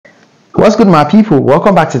What's good, my people?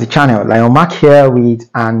 Welcome back to the channel. Lion Mark here with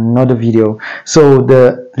another video. So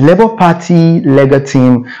the Labour Party legal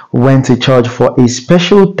team went to church for a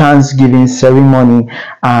special Thanksgiving ceremony,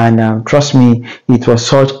 and trust me, it was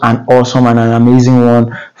such an awesome and an amazing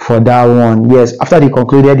one for that one. Yes, after they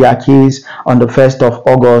concluded their case on the 1st of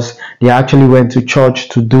August, they actually went to church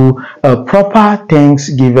to do a proper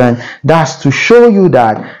Thanksgiving. That's to show you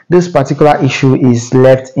that this particular issue is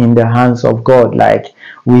left in the hands of God. Like,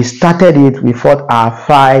 we started it, we fought our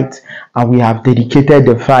fight, and we have dedicated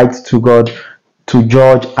the fight to God to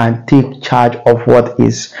judge and take charge of what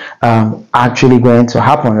is actually going to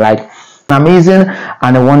happen. Like, an amazing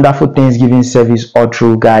and a wonderful Thanksgiving service all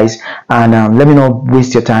through, guys. And let me not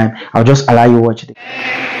waste your time. I'll just allow you to watch it.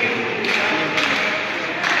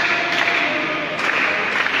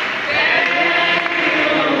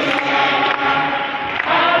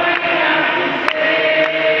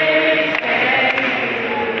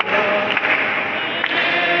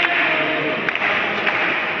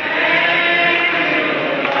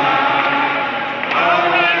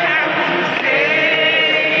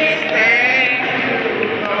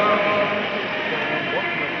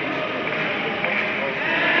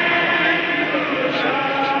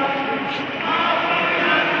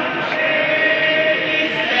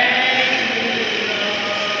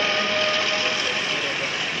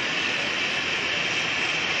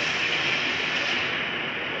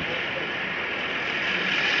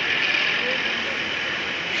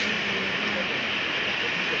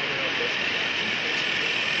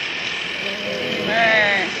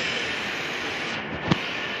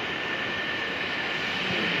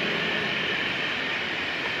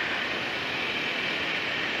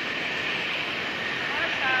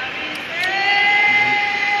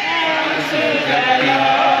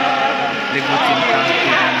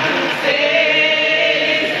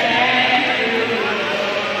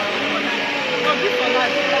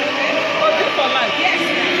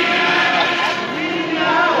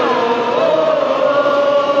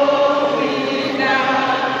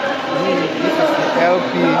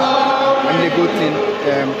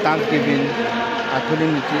 Thanksgiving at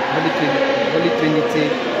Holy Trinity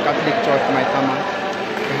Catholic Church, Maitama.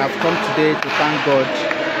 We have come today to thank God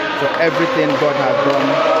for everything God has done,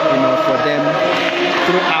 for them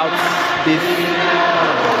throughout this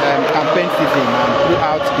campaign season and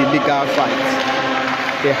throughout the legal fight.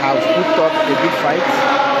 They have put up a good fight.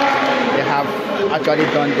 They have actually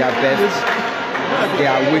done their best. They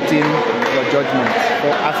are waiting for judgment.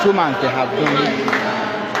 For as humans, they have done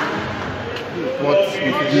what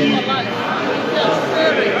we do.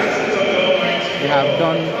 They have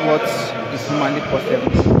done what is humanly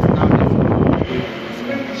possible. Now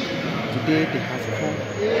today they have come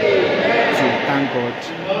to thank God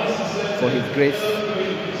for His grace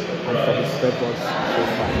and for His purpose so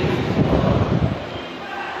far.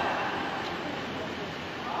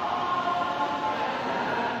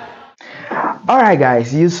 Alright,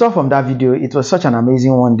 guys, you saw from that video, it was such an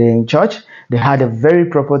amazing one day in church. They had a very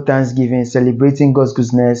proper Thanksgiving, celebrating God's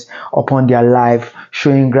goodness upon their life,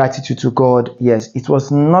 showing gratitude to God. Yes, it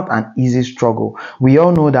was not an easy struggle. We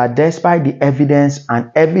all know that despite the evidence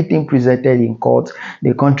and everything presented in court,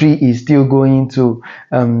 the country is still going to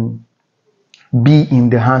be in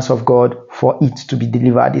the hands of God for it to be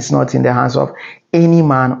delivered. It's not in the hands of any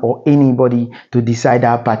man or anybody to decide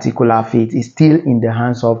that particular fate. It's still in the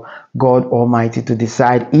hands of God Almighty to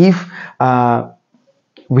decide if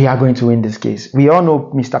we are going to win this case. We all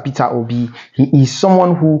know Mr. Peter Obi. He is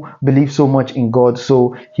someone who believes so much in God,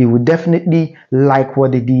 so he would definitely like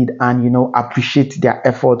what they did and appreciate their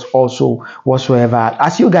efforts also whatsoever.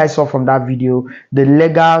 As you guys saw from that video, the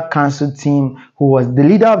legal counsel team, who was the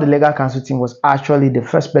leader of the legal counsel team, was actually the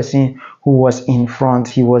first person who was in front.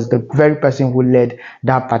 He was the very person who led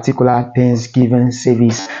that particular Thanksgiving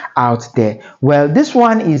service out there. Well, this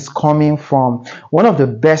one is coming from one of the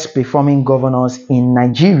best performing governors in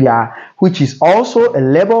Nigeria, which is also a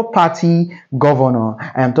Labour Party governor.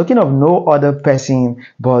 I am talking of no other person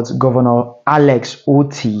but Governor Alex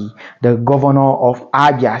Otti, the governor of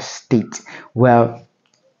Abuja State. Well,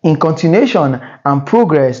 in continuation and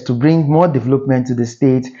progress to bring more development to the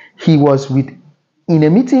state, he was in a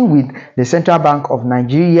meeting with the Central Bank of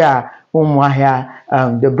Nigeria,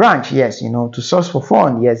 the branch, yes, to source for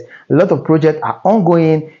fund. Yes, a lot of projects are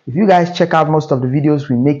ongoing. If you guys check out most of the videos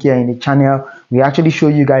we make here in the channel, we actually show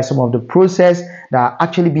you guys some of the process that are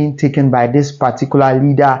actually being taken by this particular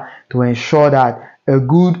leader to ensure that a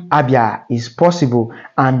good Abia is possible,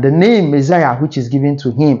 and the name Messiah which is given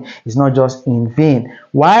to him is not just in vain.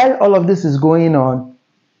 While all of this is going on,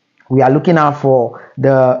 we are looking out for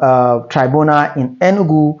the tribunal in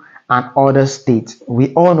Enugu and other states.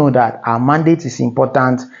 We all know that our mandate is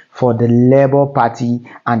important for the Labour Party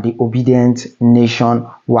and the obedient nation.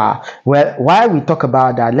 Wow. Well, while we talk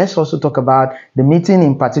about that, let's also talk about the meeting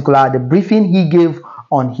in particular, the briefing he gave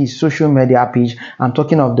on his social media page. I'm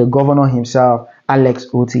talking of the governor himself, Alex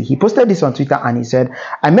Otti. He posted this on Twitter and he said,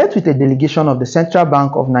 I met with a delegation of the Central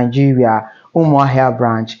Bank of Nigeria, Umuahia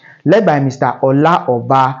branch, led by Mr. Ola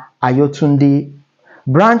Oba Ayotunde,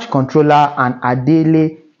 branch controller, and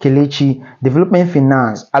Adele Kelechi, development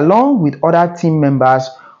finance, along with other team members.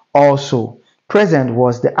 Also present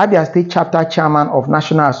was the Abia State chapter chairman of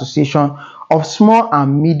National Association of Small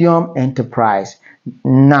and Medium Enterprise,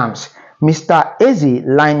 NAMS, Mr. Eze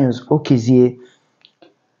Linus Okezie.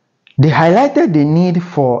 They highlighted the need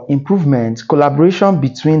for improvement, collaboration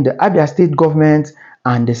between the Abia State government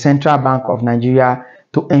and the Central Bank of Nigeria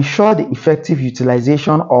to ensure the effective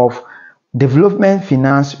utilization of development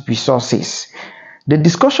finance resources. The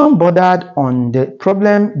discussion bordered on the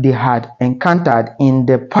problem they had encountered in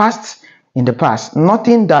the past,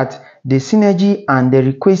 noting that the synergy and the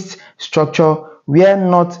request structure were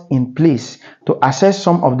not in place to access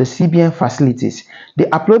some of the CBN facilities. They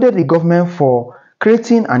applauded the government for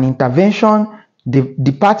creating an intervention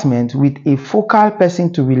department with a focal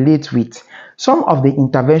person to relate with. Some of the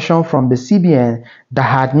intervention from the CBN that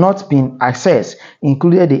had not been accessed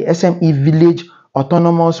included the SME Village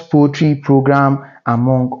Autonomous Poultry Program,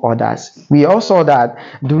 among others. We all saw that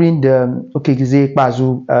during the Okezie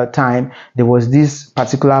Ikpeazu time, there was this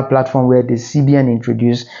particular platform where the CBN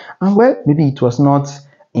introduced, and well, maybe it was not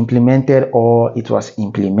implemented or it was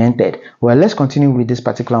implemented. Well, let's continue with this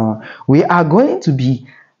particular one. We are going to be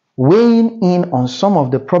weighing in on some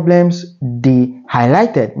of the problems they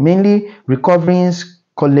highlighted, mainly recoveries,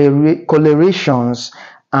 correlations,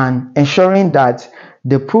 and ensuring that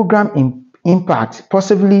the program impact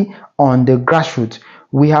possibly on the grassroots.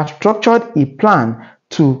 We have structured a plan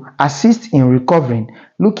to assist in recovering,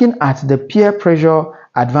 looking at the peer pressure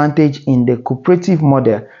advantage in the cooperative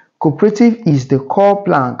model. Cooperative is the core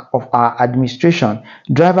plank of our administration,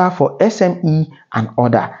 driver for SME and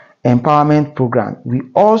other empowerment program. We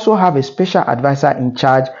also have a special advisor in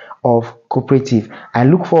charge of cooperative. I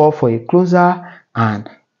look forward for a closer and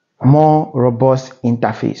more robust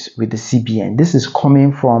interface with the CBN. This is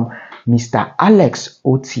coming from Mr. Alex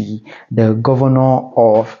Otti, the governor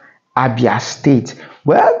of Abia State.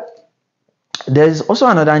 Well, there's also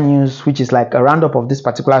another news which is like a roundup of this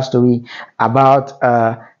particular story about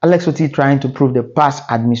Alex Otti trying to prove the past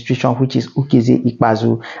administration, which is Okezie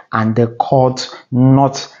Ikpeazu, and the court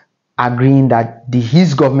not agreeing that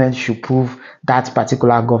his government should prove that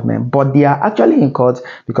particular government. But they are actually in court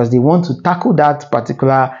because they want to tackle that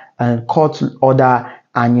particular court order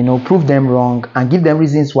and prove them wrong and give them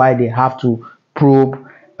reasons why they have to probe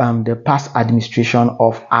the past administration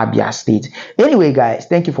of Abia State. Anyway, guys,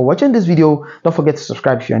 thank you for watching this video. Don't forget to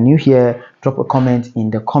subscribe if you're new here. Drop a comment in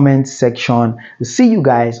the comment section. We'll see you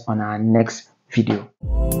guys on our next video.